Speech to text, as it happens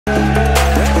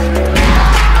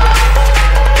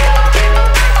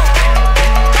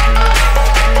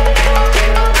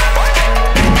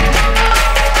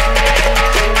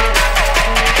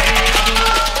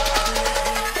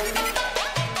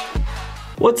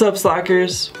What's up,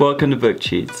 slackers? Welcome to Book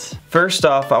Cheats. First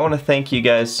off, I want to thank you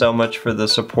guys so much for the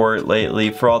support lately,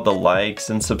 for all the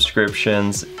likes and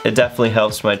subscriptions. It definitely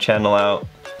helps my channel out.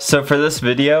 So for this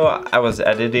video, I was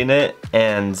editing it,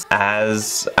 and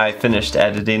as I finished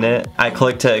editing it, I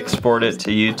clicked to export it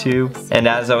to YouTube, and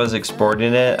as I was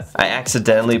exporting it, I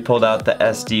accidentally pulled out the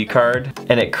SD card,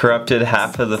 and it corrupted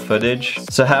half of the footage.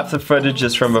 So half the footage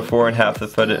is from before and half the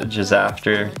footage is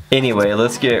after. Anyway,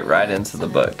 let's get right into the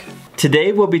book.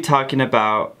 Today we'll be talking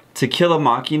about To Kill a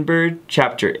Mockingbird,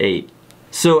 Chapter 8.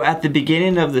 So at the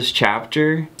beginning of this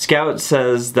chapter, Scout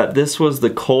says that this was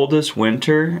the coldest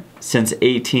winter since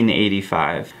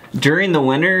 1885. During the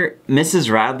winter, Mrs.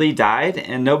 Radley died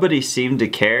and nobody seemed to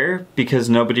care because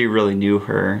nobody really knew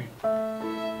her.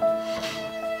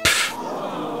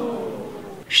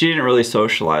 She didn't really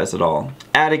socialize at all.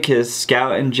 Atticus,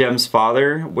 Scout and Jem's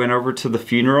father, went over to the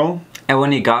funeral, and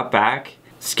when he got back,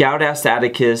 Scout asked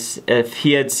Atticus if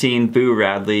he had seen Boo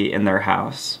Radley in their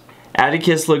house.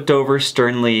 Atticus looked over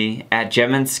sternly at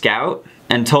Jem and Scout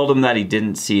and told him that he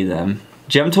didn't see them.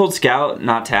 Jem told Scout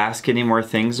not to ask any more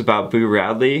things about Boo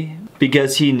Radley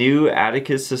because he knew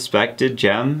Atticus suspected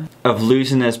Jem of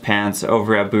losing his pants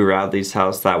over at Boo Radley's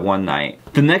house that one night.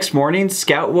 The next morning,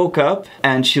 Scout woke up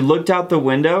and she looked out the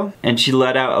window and she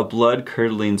let out a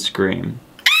blood-curdling scream.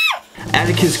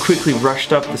 Atticus quickly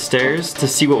rushed up the stairs to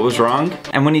see what was wrong,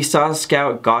 and when he saw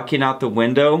Scout gawking out the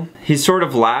window, he sort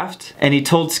of laughed and he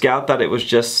told Scout that it was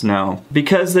just snow.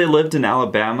 Because they lived in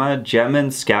Alabama, Jem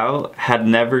and Scout had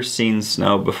never seen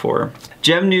snow before.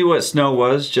 Jem knew what snow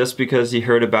was just because he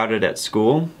heard about it at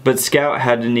school, but Scout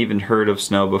hadn't even heard of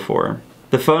snow before.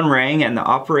 The phone rang and the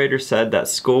operator said that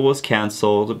school was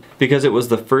canceled because it was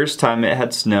the first time it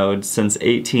had snowed since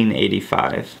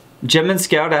 1885. Jem and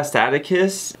Scout asked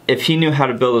Atticus if he knew how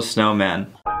to build a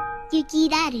snowman.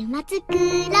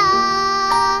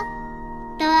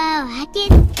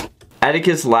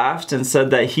 Atticus laughed and said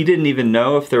that he didn't even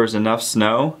know if there was enough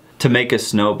snow to make a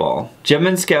snowball. Jem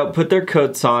and Scout put their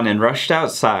coats on and rushed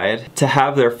outside to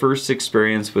have their first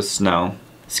experience with snow.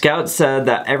 Scout said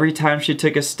that every time she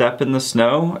took a step in the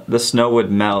snow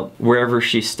would melt wherever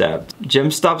she stepped.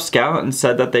 Jem stopped Scout and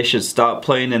said that they should stop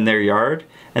playing in their yard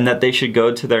and that they should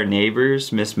go to their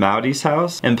neighbor's, Miss Maudie's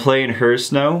house, and play in her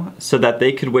snow so that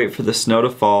they could wait for the snow to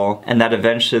fall and that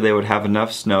eventually they would have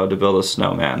enough snow to build a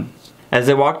snowman. As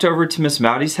they walked over to Miss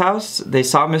Maudie's house, they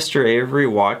saw Mr. Avery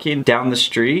walking down the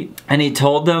street, and he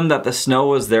told them that the snow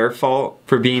was their fault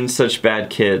for being such bad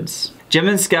kids. Jem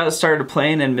and Scout started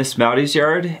playing in Miss Maudie's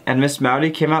yard, and Miss Maudie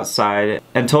came outside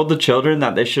and told the children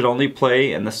that they should only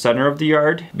play in the center of the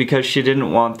yard because she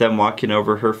didn't want them walking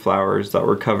over her flowers that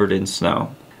were covered in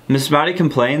snow. Miss Maudie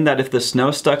complained that if the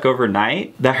snow stuck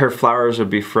overnight, that her flowers would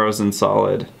be frozen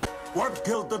solid. What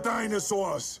killed the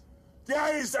dinosaurs? The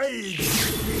Ice Age!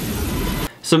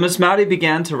 So Miss Maudie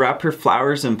began to wrap her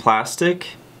flowers in plastic,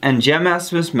 and Jem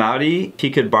asked Miss Maudie if he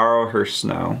could borrow her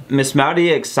snow. Miss Maudie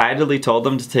excitedly told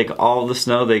them to take all the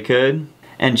snow they could,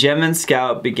 and Jem and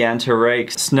Scout began to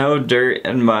rake snow, dirt,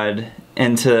 and mud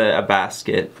into a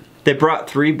basket. They brought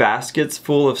 3 baskets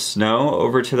full of snow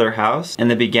over to their house, and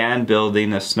they began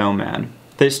building a snowman.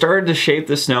 They started to shape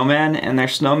the snowman, and their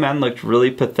snowman looked really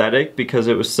pathetic because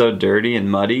it was so dirty and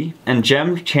muddy, and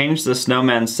Jem changed the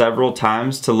snowman several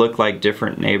times to look like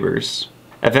different neighbors.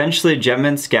 Eventually, Jem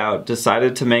and Scout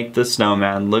decided to make the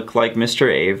snowman look like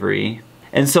Mr. Avery,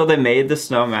 and so they made the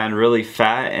snowman really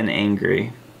fat and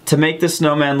angry. To make the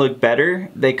snowman look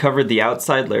better, they covered the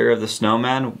outside layer of the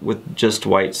snowman with just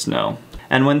white snow.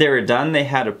 And when they were done, they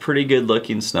had a pretty good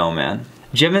looking snowman.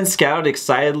 Jem and Scout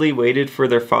excitedly waited for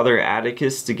their father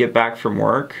Atticus to get back from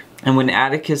work, and when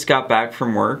Atticus got back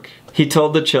from work, he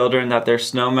told the children that their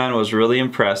snowman was really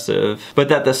impressive, but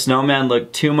that the snowman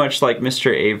looked too much like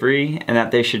Mr. Avery and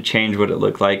that they should change what it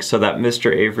looked like so that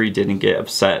Mr. Avery didn't get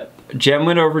upset. Jem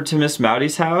went over to Miss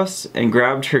Maudie's house and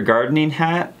grabbed her gardening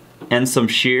hat and some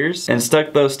shears and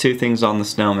stuck those 2 things on the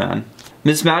snowman.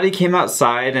 Miss Maudie came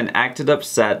outside and acted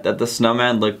upset that the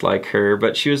snowman looked like her,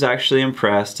 but she was actually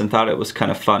impressed and thought it was kind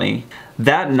of funny.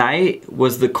 That night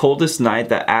was the coldest night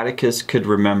that Atticus could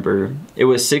remember. It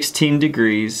was 16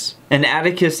 degrees, and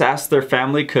Atticus asked their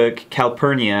family cook,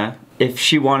 Calpurnia, if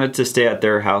she wanted to stay at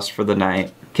their house for the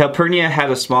night. Calpurnia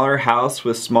had a smaller house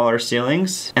with smaller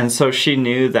ceilings, and so she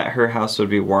knew that her house would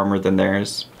be warmer than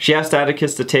theirs. She asked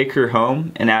Atticus to take her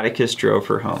home, and Atticus drove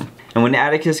her home. And when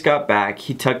Atticus got back,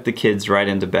 he tucked the kids right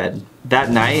into bed. That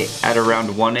night, at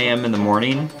around 1 a.m. in the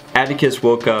morning, Atticus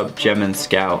woke up Jem and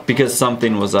Scout because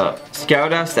something was up.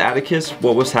 Scout asked Atticus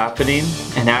what was happening,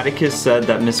 and Atticus said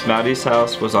that Miss Maudie's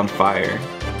house was on fire.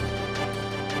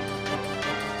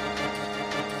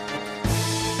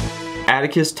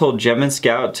 Atticus told Jem and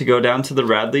Scout to go down to the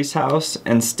Radleys' house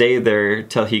and stay there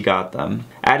till he got them.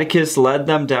 Atticus led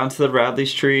them down to the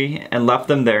Radleys' tree and left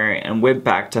them there and went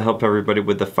back to help everybody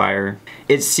with the fire.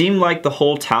 It seemed like the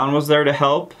whole town was there to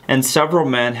help, and several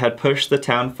men had pushed the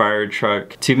town fire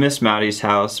truck to Miss Maudie's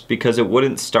house because it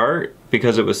wouldn't start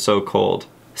because it was so cold.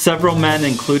 Several men,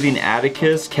 including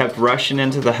Atticus, kept rushing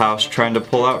into the house trying to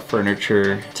pull out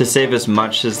furniture to save as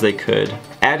much as they could.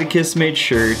 Atticus made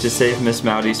sure to save Miss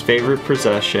Maudie's favorite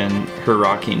possession, her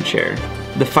rocking chair.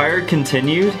 The fire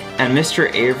continued, and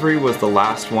Mr. Avery was the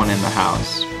last one in the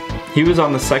house. He was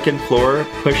on the second floor,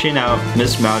 pushing out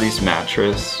Miss Maudie's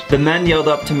mattress. The men yelled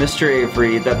up to Mr.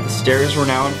 Avery that the stairs were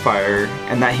now on fire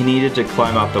and that he needed to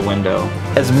climb out the window.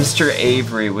 As Mr.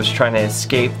 Avery was trying to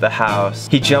escape the house,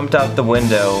 he jumped out the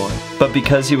window, but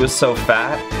because he was so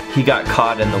fat, he got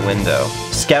caught in the window.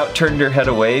 Scout turned her head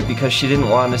away because she didn't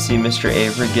want to see Mr.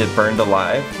 Avery get burned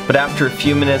alive, but after a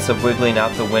few minutes of wiggling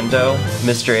out the window,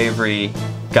 Mr. Avery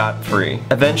got free.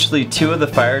 Eventually, 2 of the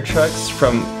fire trucks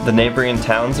from the neighboring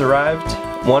towns arrived.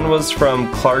 One was from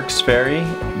Clark's Ferry,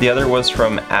 the other was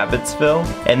from Abbotsville,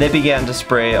 and they began to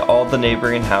spray all the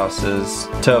neighboring houses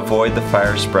to avoid the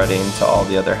fire spreading to all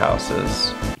the other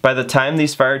houses. By the time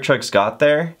these fire trucks got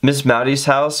there, Miss Maudie's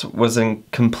house was in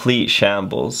complete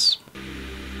shambles.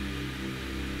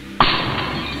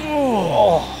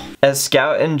 As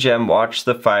Scout and Jem watched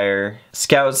the fire,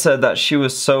 Scout said that she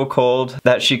was so cold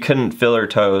that she couldn't feel her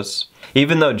toes.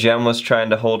 Even though Jem was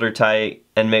trying to hold her tight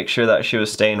and make sure that she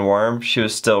was staying warm, she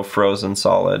was still frozen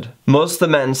solid. Most of the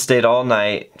men stayed all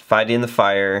night fighting the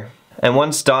fire, and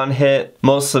once dawn hit,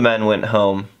 most of the men went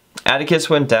home. Atticus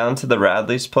went down to the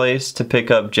Radleys' place to pick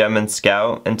up Jem and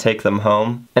Scout and take them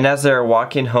home. And as they were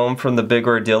walking home from the big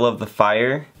ordeal of the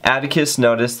fire, Atticus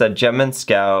noticed that Jem and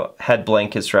Scout had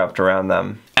blankets wrapped around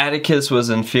them. Atticus was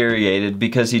infuriated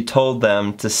because he told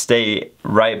them to stay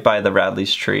right by the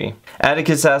Radleys' tree.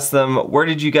 Atticus asked them, "Where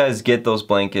did you guys get those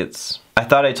blankets? I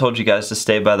thought I told you guys to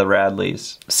stay by the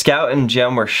Radleys." Scout and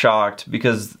Jem were shocked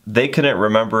because they couldn't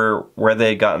remember where they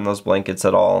had gotten those blankets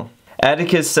at all.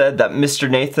 Atticus said that Mr.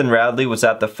 Nathan Radley was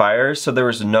at the fire, so there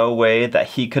was no way that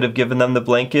he could have given them the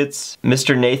blankets.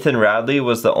 Mr. Nathan Radley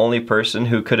was the only person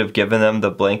who could have given them the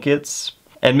blankets.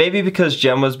 And maybe because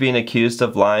Jem was being accused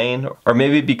of lying, or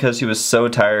maybe because he was so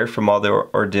tired from all the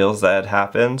ordeals that had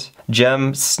happened,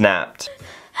 Jem snapped.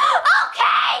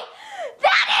 Okay!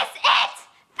 That is it!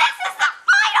 This is the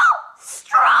final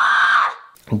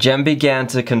straw! Jem began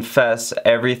to confess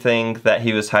everything that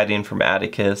he was hiding from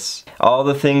Atticus. All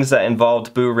the things that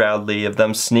involved Boo Radley, of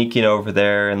them sneaking over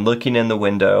there and looking in the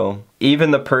window.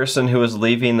 Even the person who was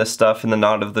leaving the stuff in the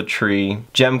knot of the tree.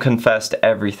 Jem confessed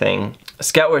everything.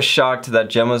 Scout was shocked that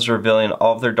Jem was revealing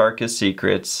all of their darkest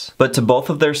secrets, but to both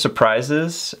of their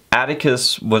surprises,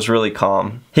 Atticus was really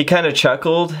calm. He kind of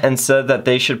chuckled and said that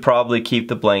they should probably keep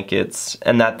the blankets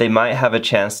and that they might have a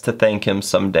chance to thank him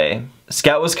someday.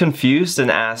 Scout was confused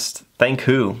and asked, "Thank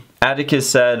who?" Atticus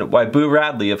said, "Why, Boo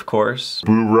Radley, of course."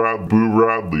 Boo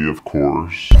Radley, of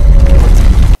course.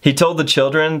 He told the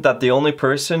children that the only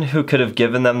person who could have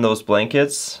given them those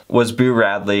blankets was Boo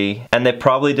Radley, and they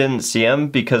probably didn't see him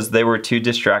because they were too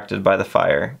distracted by the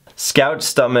fire. Scout's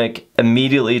stomach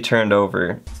immediately turned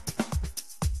over.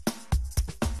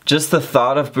 Just the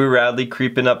thought of Boo Radley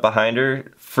creeping up behind her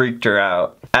freaked her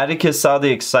out. Atticus saw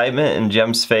the excitement in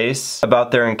Jem's face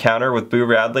about their encounter with Boo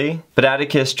Radley, but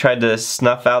Atticus tried to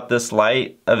snuff out this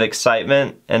light of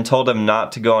excitement and told him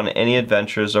not to go on any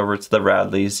adventures over to the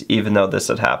Radleys even though this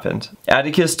had happened.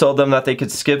 Atticus told them that they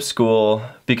could skip school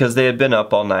because they had been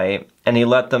up all night, and he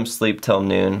let them sleep till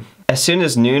noon. As soon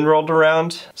as noon rolled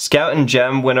around, Scout and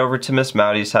Jem went over to Miss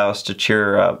Maudie's house to cheer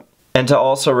her up, and to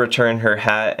also return her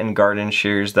hat and garden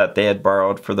shears that they had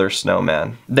borrowed for their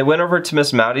snowman. They went over to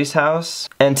Miss Maudie's house,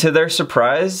 and to their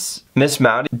surprise, Miss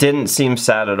Maudie didn't seem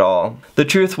sad at all. The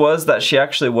truth was that she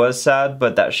actually was sad,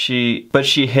 but she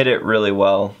hid it really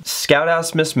well. Scout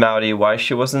asked Miss Maudie why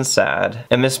she wasn't sad,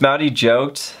 and Miss Maudie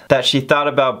joked that she thought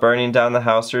about burning down the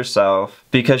house herself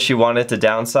because she wanted to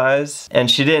downsize, and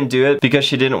she didn't do it because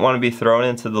she didn't want to be thrown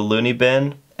into the loony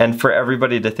bin and for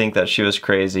everybody to think that she was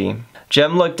crazy.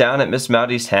 Jem looked down at Miss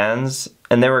Maudie's hands,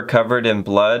 and they were covered in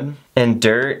blood and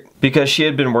dirt because she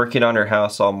had been working on her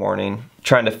house all morning,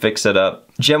 trying to fix it up.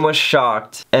 Jem was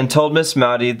shocked and told Miss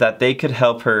Maudie that they could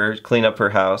help her clean up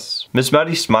her house. Miss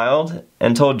Maudie smiled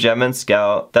and told Jem and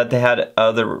Scout that they had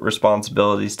other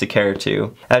responsibilities to care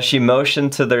to, as she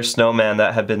motioned to their snowman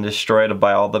that had been destroyed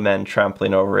by all the men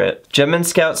trampling over it. Jem and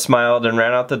Scout smiled and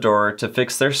ran out the door to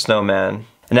fix their snowman,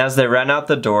 and as they ran out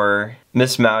the door,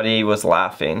 Miss Maudie was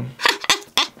laughing.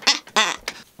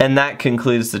 And that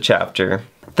concludes the chapter.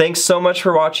 Thanks so much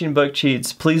for watching Book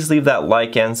Cheats. Please leave that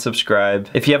like and subscribe.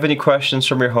 If you have any questions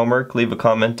from your homework, leave a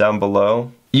comment down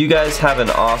below. You guys have an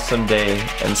awesome day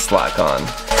and slack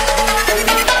on.